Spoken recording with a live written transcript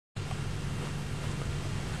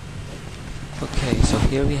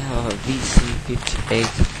here we have a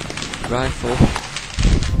VC58 rifle,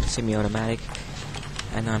 semi-automatic,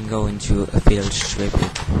 and I'm going to field strip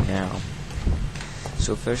it now.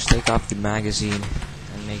 So first take off the magazine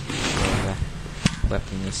and make sure the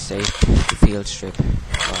weapon is safe to field strip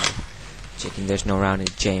by checking there's no round in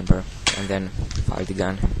the chamber, and then fire the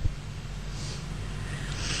gun.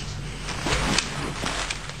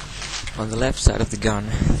 On the left side of the gun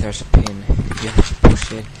there's a pin. You have to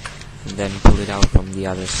push it and then pull it out from the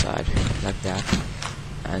other side like that,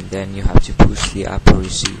 and then you have to push the upper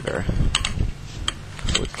receiver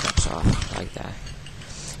so it comes off like that.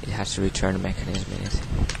 It has a return mechanism in it.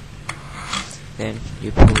 Then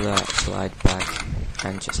you pull the slide back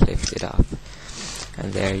and just lift it up,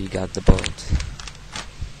 and there you got the bolt.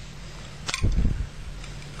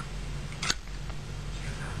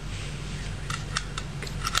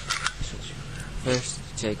 First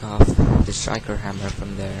take off the striker hammer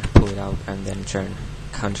from there, pull it out, and then turn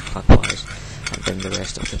counterclockwise, and then the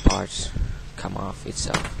rest of the parts come off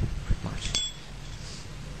itself pretty much.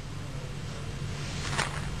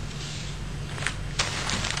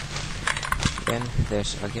 Then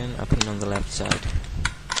there's again a pin on the left side.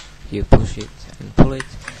 You push it and pull it,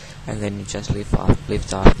 and then you just lift off the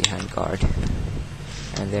handguard,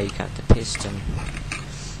 and there you got the piston.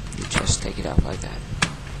 You just take it out like that,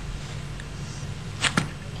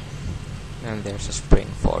 and there's a spring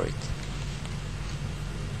for it.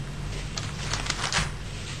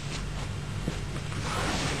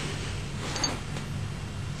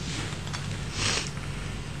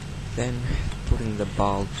 Then putting the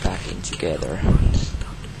ball back in together.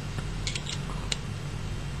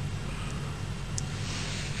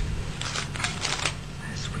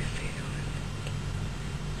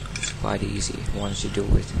 It's quite easy once you do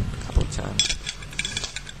it a couple of times.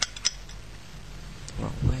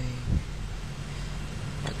 Wrong way.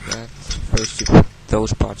 Like that. First you put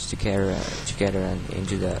those parts together and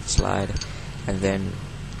into the slide, and then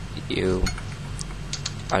you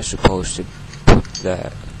are supposed to put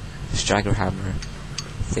the striker hammer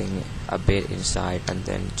thing a bit inside and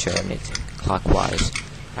then turn it clockwise,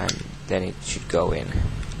 and then it should go in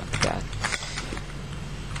like that.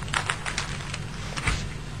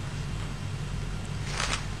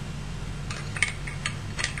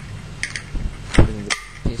 Putting the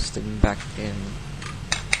piston back in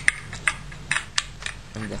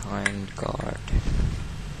and the hind guard.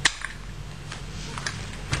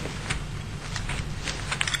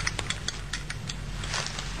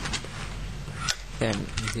 Then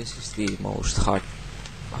this is the most hard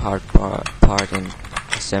part in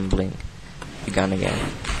assembling the gun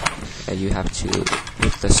again. You have to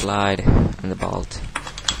put the slide and the bolt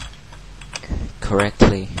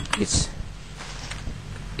correctly. It's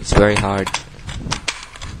very hard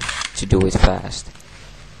to do it fast,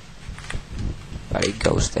 but it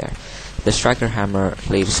goes there. The striker hammer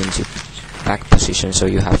leaves into back position, so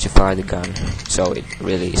you have to fire the gun so it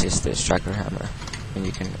releases the striker hammer, and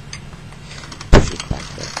you can it back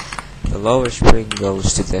there. The lower spring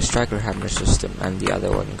goes to the striker hammer system, and the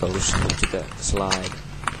other one goes to the slide.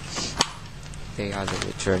 They are the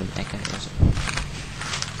return mechanism.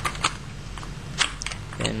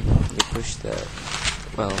 Then you push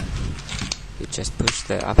you just push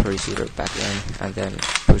the upper receiver back in, and then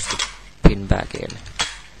push the pin back in.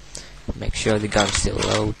 Make sure the gun still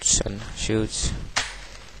loads and shoots.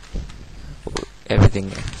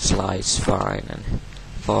 Everything slides fine and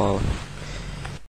fall.